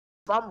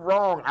I'm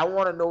wrong, I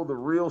want to know the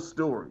real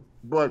story.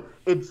 But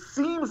it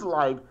seems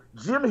like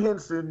Jim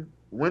Henson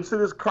went to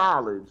this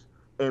college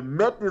and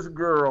met this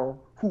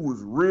girl who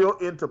was real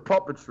into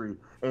puppetry,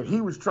 and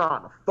he was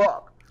trying to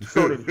fuck.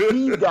 So that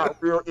he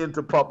got real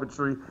into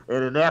puppetry,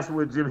 and then that's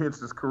where Jim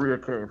Henson's career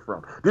came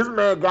from. This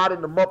man got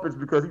into Muppets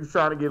because he was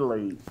trying to get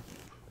laid.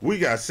 We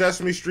got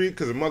Sesame Street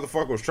because the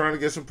motherfucker was trying to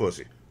get some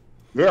pussy.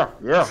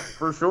 Yeah,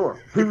 for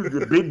sure. He was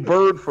the big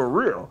bird for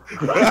real.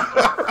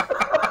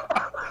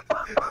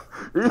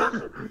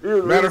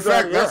 Matter of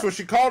fact, that's what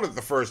she called it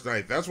the first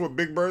night. That's where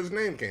Big Bird's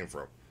name came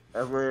from.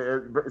 That's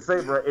where bro,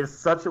 it's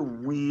such a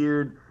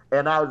weird.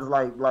 And I was just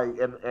like,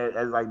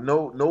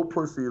 no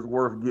pussy is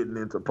worth getting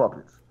into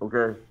puppets,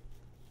 okay?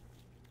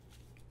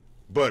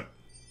 But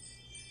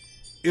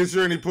is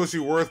there any pussy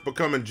worth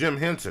becoming Jim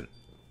Henson?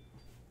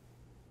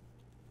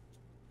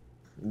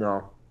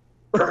 No.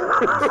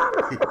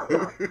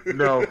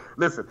 No.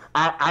 Listen,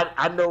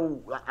 I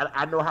know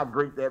how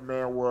great that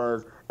man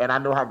was, and I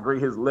know how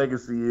great his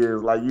legacy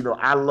is. Like, you know,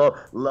 I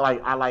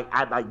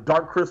like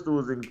Dark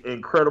Crystal is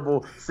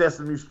incredible.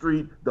 Sesame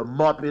Street, the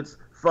Muppets,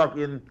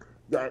 fucking.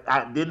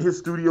 Didn't his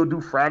studio do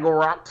Fraggle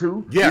Rock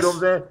too? Yes. You know what I'm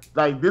saying?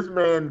 Like, this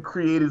man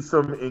created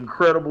some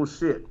incredible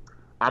shit.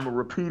 I'm gonna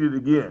repeat it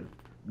again.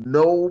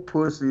 No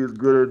pussy is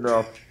good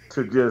enough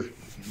to just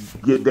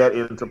get that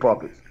into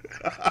puppets.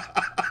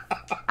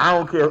 I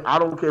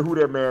don't care who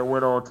that man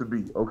went on to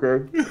be,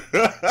 okay?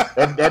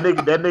 that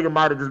nigga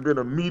might have just been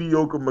a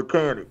mediocre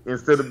mechanic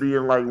instead of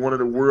being like one of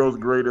the world's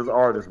greatest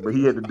artists, but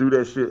he had to do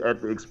that shit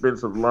at the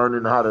expense of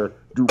learning how to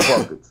do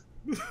puppets.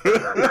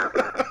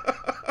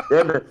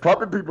 Yeah, man,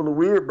 puppet people are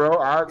weird, bro.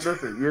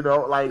 Listen, you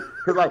know, like,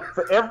 cause like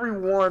for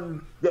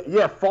everyone,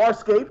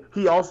 Farscape.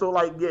 He also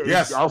he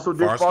also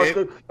did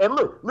Farscape. And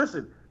look,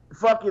 listen,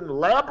 fucking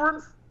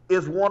Labyrinth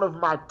is one of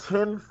my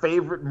 10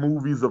 favorite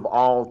movies of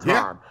all time.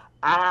 Yeah.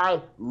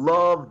 I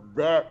love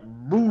that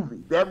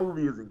movie. That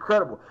movie is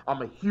incredible.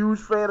 I'm a huge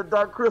fan of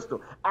Dark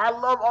Crystal. I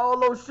love all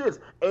those shits.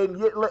 And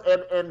yet,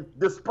 and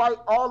despite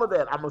all of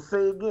that, I'm gonna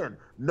say again,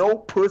 no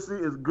pussy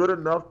is good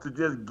enough to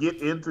just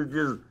get into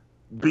just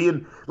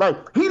being like.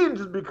 He didn't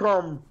just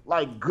become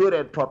like good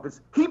at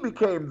puppets. He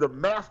became the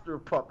master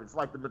of puppets,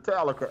 like the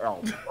Metallica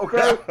album.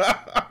 Okay,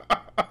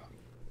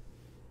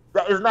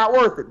 that is not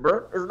worth it,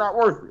 bro. It's not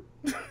worth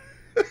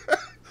it.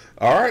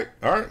 All right.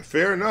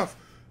 Fair enough.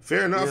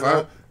 You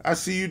know? I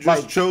see you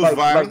just chose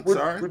violence.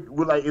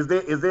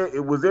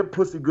 Was there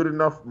pussy good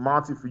enough,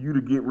 Monty, for you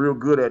to get real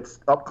good at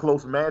up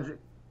close magic?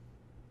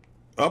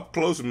 Up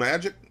close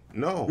magic?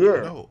 No.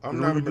 Yeah. No,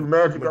 I'm not a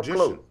magic magician.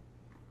 Up close.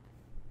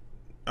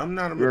 I'm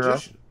not a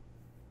magician.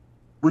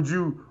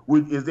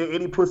 Is there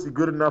any pussy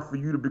good enough for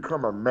you to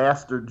become a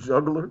master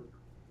juggler?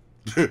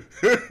 No.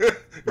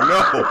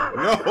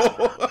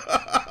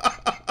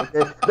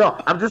 Okay. No,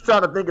 I'm just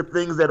trying to think of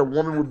things that a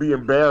woman would be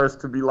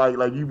embarrassed to be like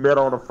you met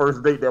on a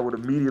first date that would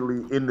immediately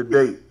end the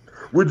date.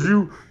 Would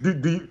you,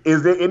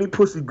 is there any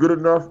pussy good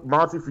enough,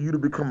 Monty, for you to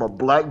become a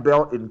black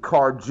belt in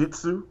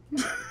car-jitsu?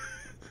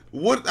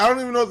 What? I don't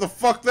even know what the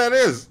fuck that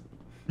is.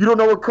 You don't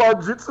know what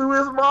car-jitsu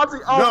is, Monty?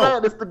 Oh, no.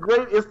 Man, it's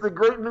the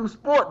great new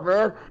sport,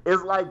 man.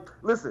 It's like,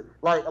 listen,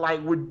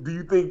 do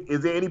you think,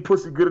 is there any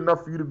pussy good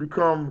enough for you to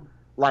become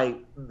like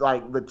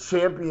the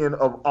champion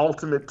of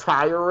ultimate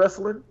tire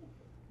wrestling?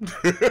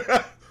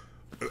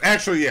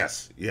 Actually,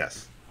 yes.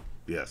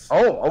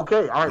 Oh,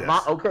 okay. All right.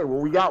 Yes. Okay. Well,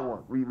 we got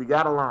one. We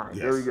got a line.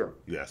 Yes. There we go.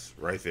 Yes.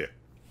 Right there.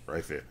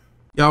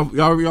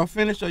 Y'all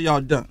finished or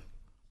y'all done?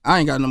 I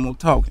ain't got no more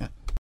talking.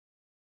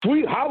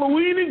 Sweet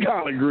Halloween in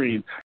collard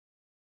greens.